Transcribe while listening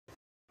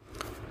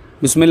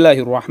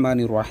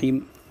बिस्मिल्लाहिर्रहमानिर्रहीम।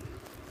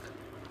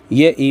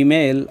 ये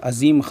ईमेल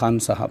अज़ीम ख़ान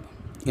साहब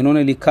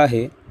इन्होंने लिखा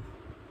है,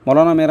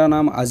 मौलाना मेरा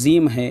नाम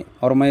अज़ीम है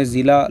और मैं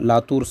ज़िला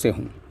लातूर से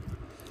हूँ।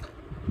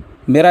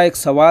 मेरा एक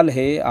सवाल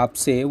है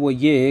आपसे, वो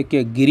ये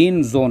कि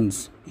ग्रीन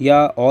जोन्स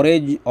या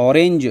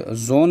ऑरेंज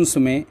जोन्स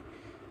में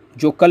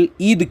जो कल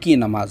ईद की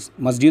नमाज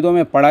मस्जिदों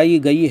में पढ़ाई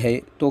गई है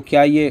तो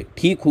क्या ये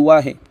ठीक हुआ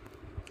है?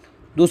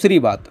 दूसरी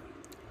बात,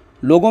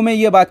 लोगों में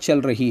ये बात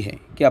चल रही है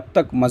कि अब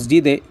तक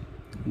मस्जिदें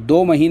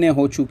 2 महीने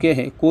हो चुके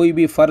हैं, कोई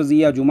भी फ़र्ज़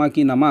या जुमा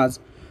की नमाज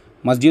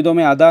मस्जिदों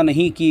में अदा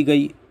नहीं की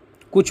गई।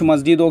 कुछ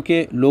मस्जिदों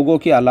के लोगों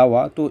के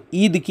अलावा तो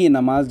ईद की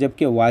नमाज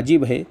जबकि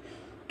वाजिब है,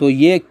 तो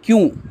ये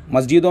क्यों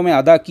मस्जिदों में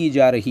अदा की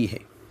जा रही है?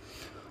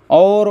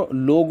 और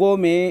लोगों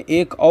में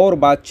एक और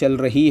बात चल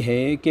रही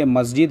है कि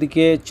मस्जिद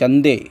के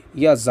चंदे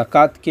या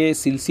ज़कात के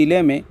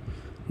सिलसिले में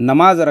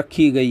नमाज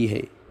रखी गई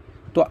है,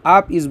 तो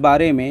आप इस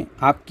बारे में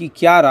आपकी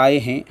क्या राय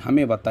हैं,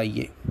 हमें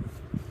बताइए।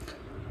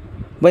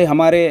 भाई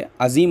हमारे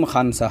अज़ीम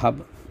ख़ान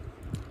साहब,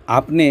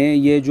 आपने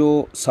ये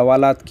जो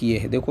सवालात किए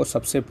हैं, देखो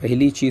सबसे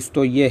पहली चीज़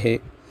तो ये है,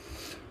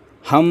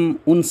 हम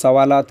उन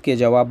सवालात के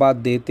जवाबात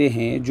देते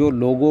हैं जो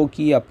लोगों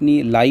की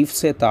अपनी लाइफ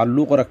से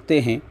ताल्लुक़ रखते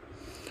हैं,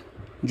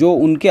 जो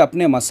उनके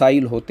अपने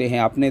मसाइल होते हैं।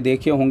 आपने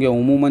देखे होंगे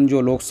उमूमन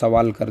जो लोग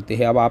सवाल करते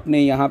हैं। अब आपने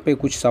यहाँ पे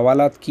कुछ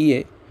सवालात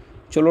किए,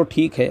 चलो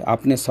ठीक है,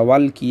 आपने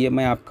सवाल किए,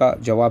 मैं आपका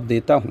जवाब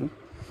देता हूँ।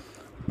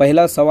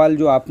 पहला सवाल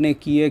जो आपने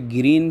किए,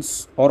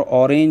 ग्रीन्स और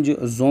ऑरेंज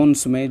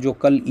जोन्स में जो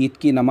कल ईद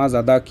की नमाज़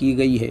अदा की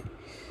गई है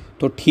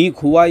तो ठीक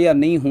हुआ या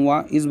नहीं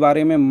हुआ, इस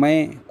बारे में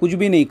मैं कुछ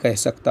भी नहीं कह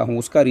सकता हूँ।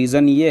 उसका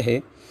रीज़न ये है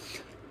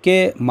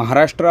कि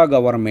महाराष्ट्र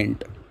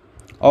गवर्नमेंट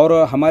और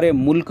हमारे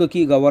मुल्क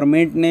की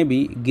गवर्नमेंट ने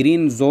भी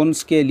ग्रीन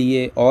जोन्स के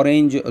लिए,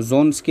 ऑरेंज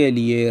जोन्स के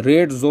लिए,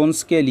 रेड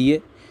जोन्स के लिए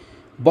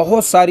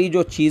बहुत सारी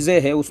जो चीज़ें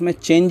हैं उसमें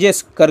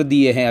चेंजेस कर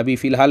दिए हैं अभी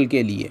फ़िलहाल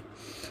के लिए।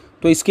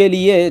 तो इसके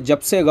लिए जब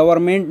से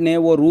गवर्नमेंट ने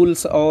वो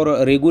रूल्स और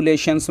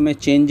रेगुलेशंस में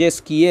चेंजेस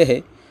किए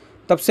हैं,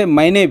 तब से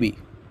मैंने भी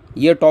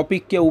ये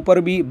टॉपिक के ऊपर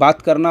भी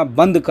बात करना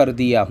बंद कर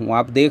दिया हूँ।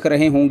 आप देख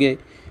रहे होंगे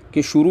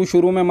कि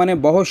शुरू में मैंने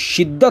बहुत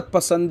शिद्दत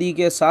पसंदी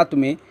के साथ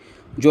में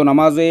जो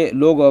नमाज़ें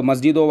लोग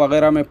मस्जिदों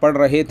वगैरह में पढ़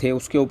रहे थे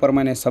उसके ऊपर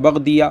मैंने सबक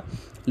दिया।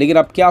 लेकिन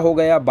अब क्या हो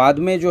गया, बाद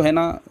में जो है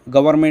ना,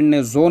 गवर्नमेंट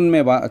ने जोन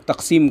में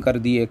तकसीम कर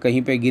दिए,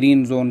 कहीं पे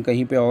ग्रीन जोन,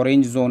 कहीं पे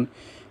ऑरेंज जोन,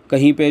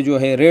 कहीं पे जो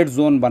है रेड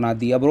जोन बना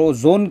दी। अब वो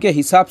जोन के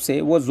हिसाब से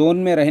वो जोन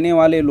में रहने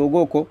वाले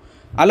लोगों को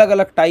अलग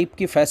अलग टाइप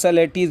की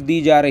फैसिलिटीज़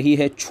दी जा रही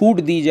है, छूट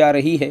दी जा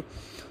रही है।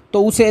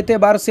 तो उस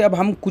एतबार से अब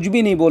हम कुछ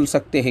भी नहीं बोल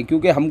सकते हैं,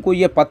 क्योंकि हमको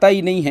ये पता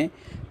ही नहीं है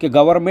कि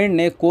गवर्नमेंट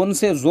ने कौन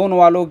से जोन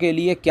वालों के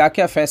लिए क्या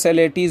क्या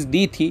फैसिलिटीज़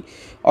दी थी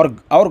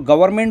और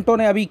गवर्नमेंटों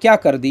ने अभी क्या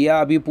कर दिया।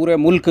 अभी पूरे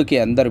मुल्क के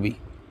अंदर भी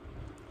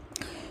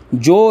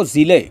जो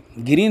ज़िले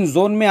ग्रीन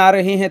जोन में आ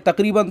रहे हैं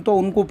तकरीबन तो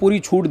उनको पूरी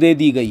छूट दे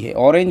दी गई है।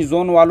 ऑरेंज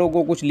जोन वालों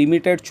को कुछ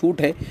लिमिटेड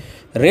छूट है।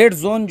 रेड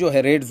जोन जो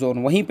है, रेड जोन,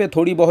 वहीं पे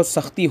थोड़ी बहुत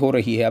सख्ती हो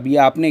रही है। अब ये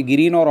आपने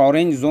ग्रीन और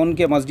ऑरेंज जोन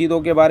के मस्जिदों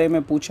के बारे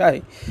में पूछा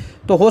है,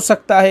 तो हो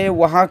सकता है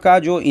वहाँ का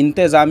जो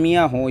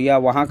इंतज़ामिया हो या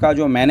वहाँ का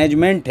जो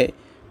मैनेजमेंट है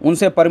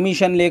उनसे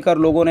परमिशन लेकर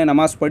लोगों ने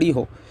नमाज़ पढ़ी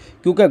हो।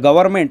 क्योंकि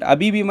गवर्नमेंट,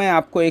 अभी भी मैं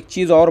आपको एक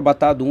चीज़ और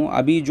बता दूं,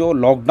 अभी जो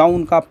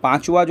लॉकडाउन का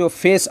 5वां जो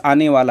फेस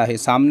आने वाला है,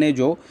 सामने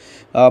जो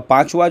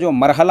 5वां जो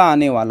मरहला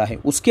आने वाला है,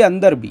 उसके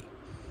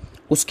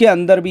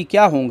अंदर भी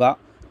क्या होगा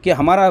कि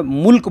हमारा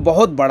मुल्क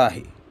बहुत बड़ा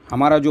है।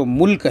 हमारा जो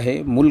मुल्क है,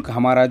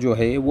 हमारा जो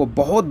है वो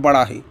बहुत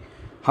बड़ा है।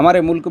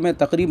 हमारे मुल्क में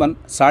तकरीबन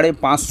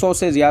 550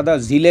 से ज़्यादा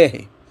ज़िले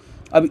हैं।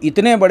 अब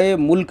इतने बड़े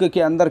मुल्क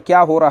के अंदर क्या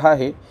हो रहा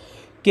है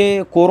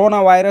कि कोरोना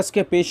वायरस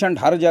के पेशेंट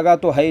हर जगह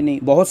तो है नहीं,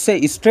 बहुत से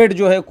स्टेट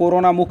जो है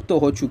कोरोना मुक्त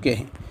हो चुके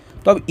हैं।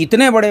 तो अब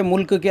इतने बड़े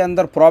मुल्क के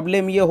अंदर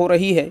प्रॉब्लम ये हो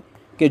रही है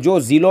कि जो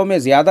ज़िलों में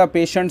ज़्यादा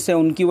पेशेंट्स हैं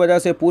उनकी वजह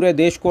से पूरे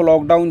देश को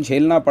लॉकडाउन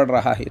झेलना पड़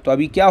रहा है। तो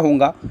अभी क्या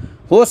होगा,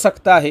 हो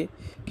सकता है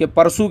कि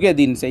परसों के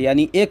दिन से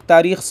यानी 1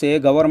 तारीख़ से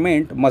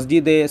गवर्नमेंट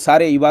मस्जिदें,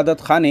 सारे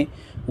इबादत खाने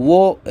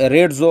वो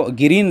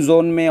ग्रीन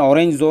जोन में,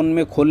 ऑरेंज जोन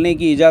में खोलने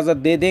की इजाज़त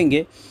दे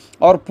देंगे।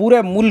 और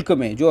पूरे मुल्क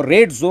में जो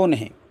रेड जोन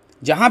है,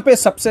 जहाँ पे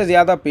सबसे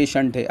ज़्यादा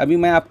पेशेंट है, अभी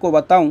मैं आपको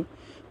बताऊं,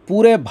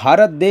 पूरे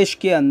भारत देश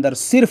के अंदर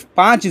सिर्फ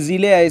 5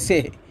 ज़िले ऐसे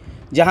हैं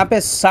जहाँ पे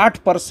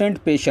 60%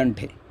 पेशेंट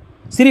है।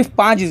 सिर्फ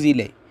 5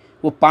 ज़िले,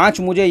 वो 5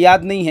 मुझे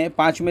याद नहीं है,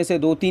 5 में से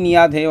 2-3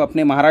 याद है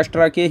अपने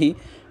महाराष्ट्र के ही।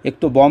 एक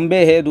तो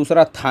बॉम्बे है,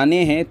 दूसरा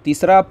थाने है,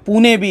 तीसरा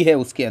पुणे भी है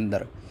उसके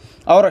अंदर,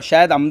 और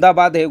शायद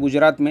अहमदाबाद है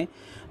गुजरात में,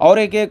 और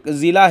एक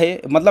ज़िला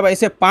है। मतलब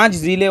ऐसे 5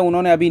 ज़िले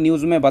उन्होंने अभी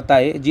न्यूज़ में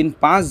बताए, जिन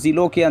 5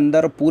 ज़िलों के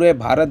अंदर पूरे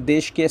भारत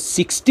देश के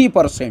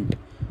 60%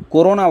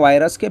 कोरोना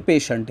वायरस के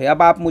पेशेंट है।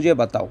 अब आप मुझे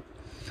बताओ,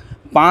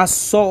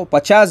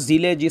 550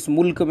 ज़िले जिस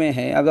मुल्क में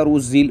हैं, अगर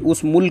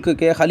उस मुल्क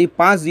के खाली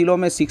 5 ज़िलों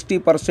में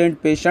 60%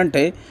 पेशेंट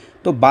है,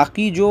 तो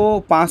बाकी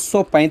जो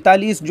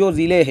 545 जो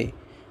ज़िले हैं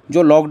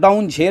जो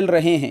लॉकडाउन झेल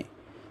रहे हैं,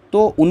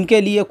 तो उनके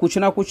लिए कुछ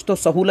ना कुछ तो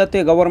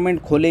सहूलतें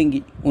गवर्नमेंट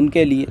खोलेंगी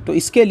उनके लिए। तो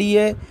इसके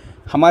लिए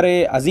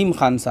हमारे अज़ीम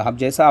ख़ान साहब,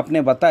 जैसा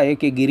आपने बताया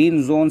कि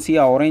ग्रीन जोन्स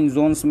या ऑरेंज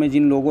जोन्स में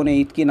जिन लोगों ने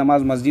ईद की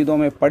नमाज़ मस्जिदों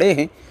में पढ़े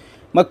हैं,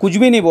 मैं कुछ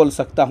भी नहीं बोल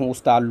सकता हूँ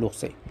उस ताल्लुक़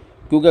से,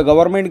 क्योंकि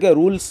गवर्नमेंट के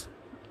रूल्स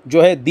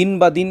जो है दिन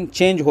ब दिन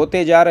चेंज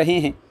होते जा रहे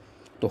हैं।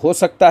 तो हो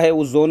सकता है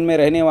उस जोन में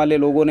रहने वाले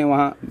लोगों ने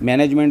वहाँ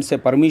मैनेजमेंट से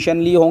परमिशन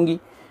ली होंगी।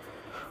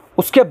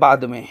 उसके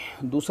बाद में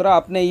दूसरा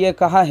आपने ये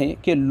कहा है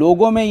कि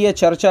लोगों में ये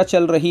चर्चा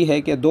चल रही है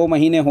कि 2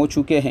 महीने हो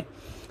चुके हैं,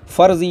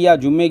 फ़र्ज़ या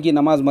जुम्मे की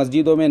नमाज़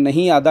मस्जिदों में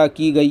नहीं अदा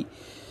की गई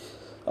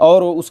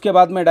और उसके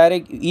बाद में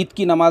डायरेक्ट ईद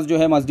की नमाज़ जो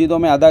है मस्जिदों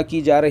में अदा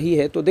की जा रही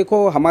है। तो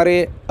देखो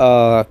हमारे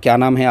क्या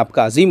नाम है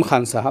आपका अज़ीम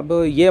ख़ान साहब,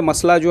 ये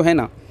मसला जो है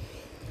ना,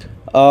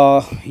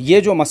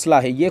 ये जो मसला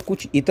है ये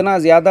कुछ इतना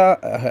ज़्यादा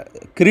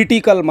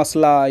क्रिटिकल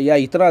मसला या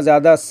इतना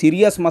ज़्यादा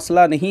सीरियस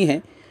मसला नहीं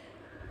है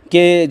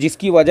कि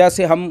जिसकी वजह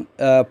से हम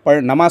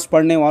नमाज़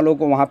पढ़ने वालों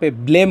को वहाँ पे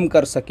ब्लेम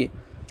कर सके।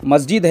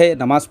 मस्जिद है,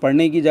 नमाज़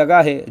पढ़ने की जगह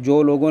है।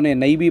 जो लोगों ने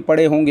नहीं भी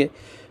पढ़े होंगे,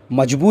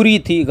 मजबूरी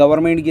थी,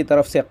 गवर्नमेंट की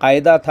तरफ से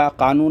कायदा था,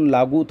 कानून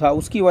लागू था,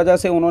 उसकी वजह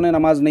से उन्होंने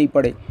नमाज़ नहीं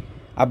पढ़े।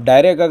 अब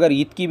डायरेक्ट अगर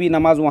ईद की भी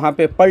नमाज़ वहाँ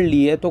पे पढ़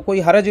ली है तो कोई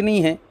हरज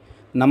नहीं है,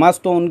 नमाज़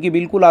तो उनकी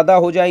बिल्कुल अदा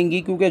हो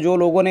जाएंगी। क्योंकि जो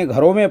लोगों ने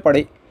घरों में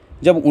पढ़े,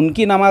 जब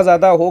उनकी नमाज़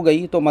अदा हो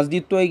गई तो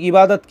मस्जिद तो एक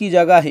इबादत की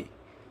जगह है,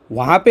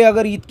 वहाँ पे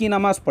अगर ईद की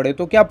नमाज़ पढ़े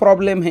तो क्या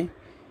प्रॉब्लम है।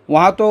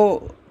 वहाँ तो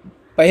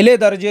पहले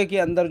दर्जे के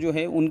अंदर जो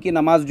है उनकी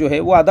नमाज़ जो है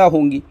वो अदा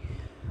होंगी।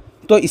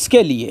 तो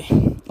इसके लिए,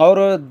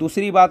 और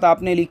दूसरी बात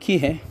आपने लिखी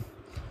है,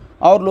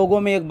 और लोगों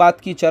में एक बात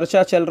की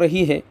चर्चा चल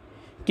रही है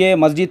कि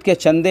मस्जिद के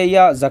चंदे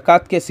या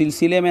ज़कात के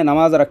सिलसिले में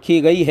नमाज़ रखी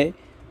गई है,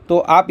 तो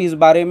आप इस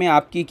बारे में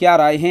आपकी क्या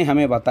राय है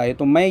हमें बताएं।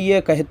 तो मैं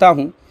ये कहता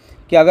हूँ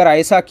कि अगर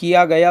ऐसा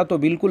किया गया तो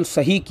बिल्कुल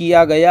सही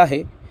किया गया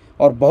है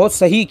और बहुत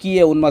सही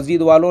किए उन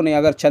मस्जिद वालों ने,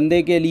 अगर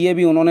चंदे के लिए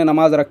भी उन्होंने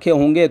नमाज़ रखे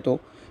होंगे तो।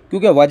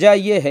 क्योंकि वजह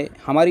ये है,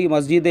 हमारी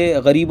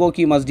मस्जिदें गरीबों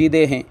की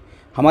मस्जिदें हैं,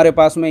 हमारे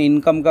पास में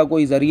इनकम का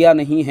कोई ज़रिया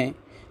नहीं है,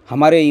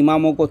 हमारे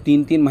इमामों को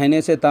 3-3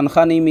 महीने से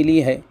तनख्वाह नहीं मिली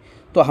है,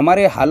 तो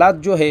हमारे हालात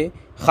जो है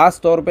ख़ास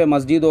तौर पे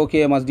मस्जिदों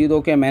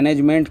के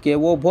मैनेजमेंट के,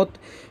 वो बहुत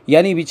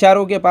यानी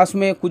बेचारों के पास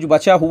में कुछ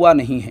बचा हुआ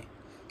नहीं है।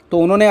 तो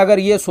उन्होंने अगर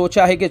ये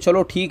सोचा है कि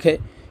चलो ठीक है,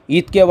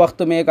 ईद के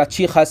वक्त में एक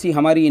अच्छी खासी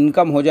हमारी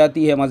इनकम हो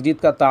जाती है, मस्जिद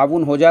का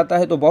ताउन हो जाता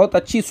है, तो बहुत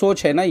अच्छी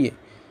सोच है ना ये,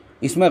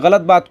 इसमें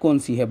गलत बात कौन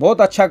सी है।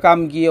 बहुत अच्छा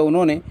काम किया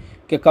उन्होंने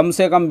कि कम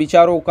से कम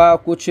बेचारों का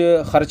कुछ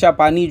ख़र्चा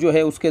पानी जो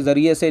है उसके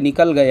ज़रिए से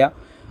निकल गया।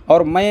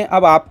 और मैं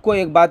अब आपको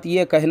एक बात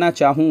ये कहना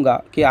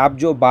चाहूँगा कि आप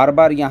जो बार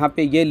बार यहाँ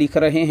पे ये लिख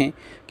रहे हैं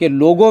कि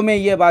लोगों में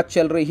ये बात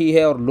चल रही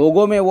है और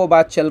लोगों में वो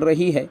बात चल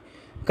रही है,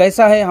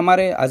 कैसा है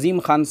हमारे अज़ीम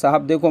ख़ान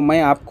साहब। देखो,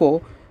 मैं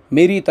आपको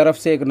मेरी तरफ़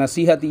से एक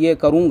नसीहत ये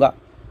करूँगा,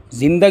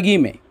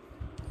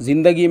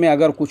 ज़िंदगी में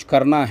अगर कुछ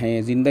करना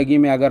है, ज़िंदगी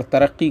में अगर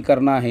तरक्की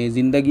करना है,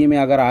 ज़िंदगी में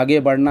अगर आगे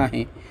बढ़ना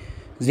है,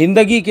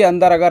 ज़िंदगी के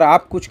अंदर अगर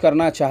आप कुछ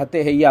करना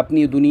चाहते हैं या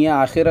अपनी दुनिया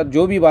आखिरत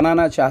जो भी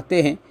बनाना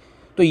चाहते हैं,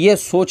 तो ये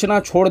सोचना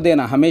छोड़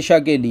देना हमेशा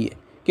के लिए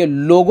कि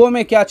लोगों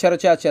में क्या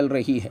चर्चा चल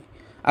रही है।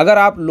 अगर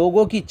आप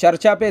लोगों की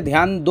चर्चा पे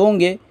ध्यान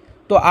दोगे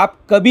तो आप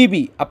कभी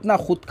भी अपना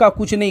ख़ुद का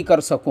कुछ नहीं कर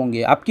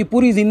सकोगे, आपकी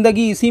पूरी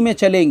ज़िंदगी इसी में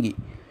चलेंगी।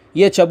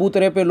 ये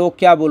चबूतरे पे लोग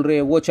क्या बोल रहे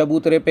हैं, वो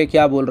चबूतरे पे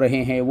क्या बोल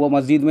रहे हैं, वो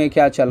मस्जिद में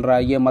क्या चल रहा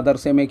है, ये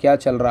मदरसे में क्या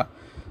चल रहा।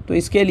 तो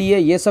इसके लिए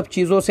ये सब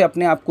चीज़ों से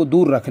अपने आप को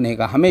दूर रखने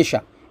का,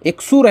 हमेशा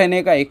एकसू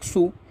रहने का,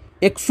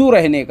 एकसू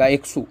रहने का,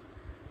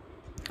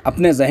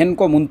 अपने जहन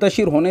को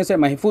मुंतशिर होने से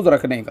महफूज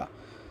रखने का।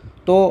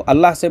 तो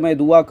अल्लाह से मैं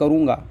दुआ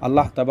करूँगा,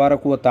 अल्लाह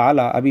तबारक व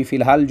तआला अभी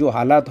फ़िलहाल जो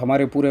हालात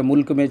हमारे पूरे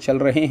मुल्क में चल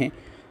रहे हैं,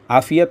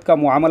 आफ़ियत का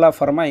मुआमला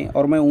फ़रमाएँ।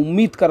 और मैं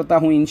उम्मीद करता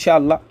हूँ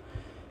इंशाअल्लाह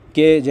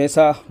कि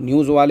जैसा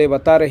न्यूज़ वाले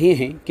बता रहे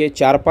हैं कि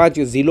 4-5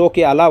 ज़िलों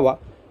के अलावा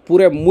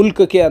पूरे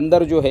मुल्क के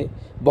अंदर जो है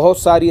बहुत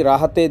सारी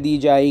राहतें दी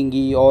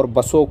जाएंगी और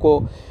बसों को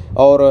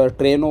और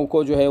ट्रेनों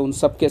को जो है उन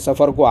सब के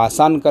सफ़र को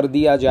आसान कर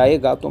दिया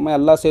जाएगा। तो मैं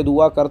अल्लाह से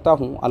दुआ करता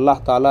हूँ अल्लाह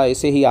ताला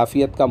ऐसे ही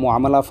आफ़ियत का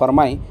मुआमला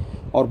फ़रमाएँ।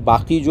 और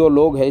बाकी जो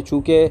लोग हैं,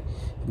 चूँकि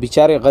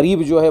बेचारे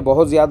गरीब जो है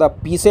बहुत ज़्यादा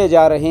पीसे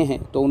जा रहे हैं,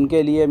 तो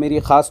उनके लिए मेरी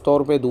ख़ास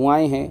तौर पे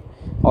दुआएं हैं।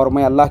 और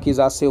मैं अल्लाह की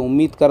ज़ात से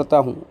उम्मीद करता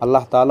हूँ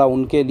अल्लाह ताला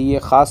उनके लिए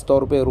ख़ास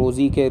तौर पे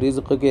रोज़ी के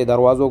रिज़्क़ के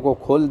दरवाज़ों को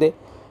खोल दे।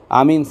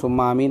 आमीन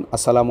सुम्मा आमीन।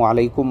 अस्सलामु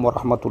अलैकुम व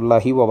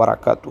रहमतुल्लाहि व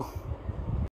बरकातुहू।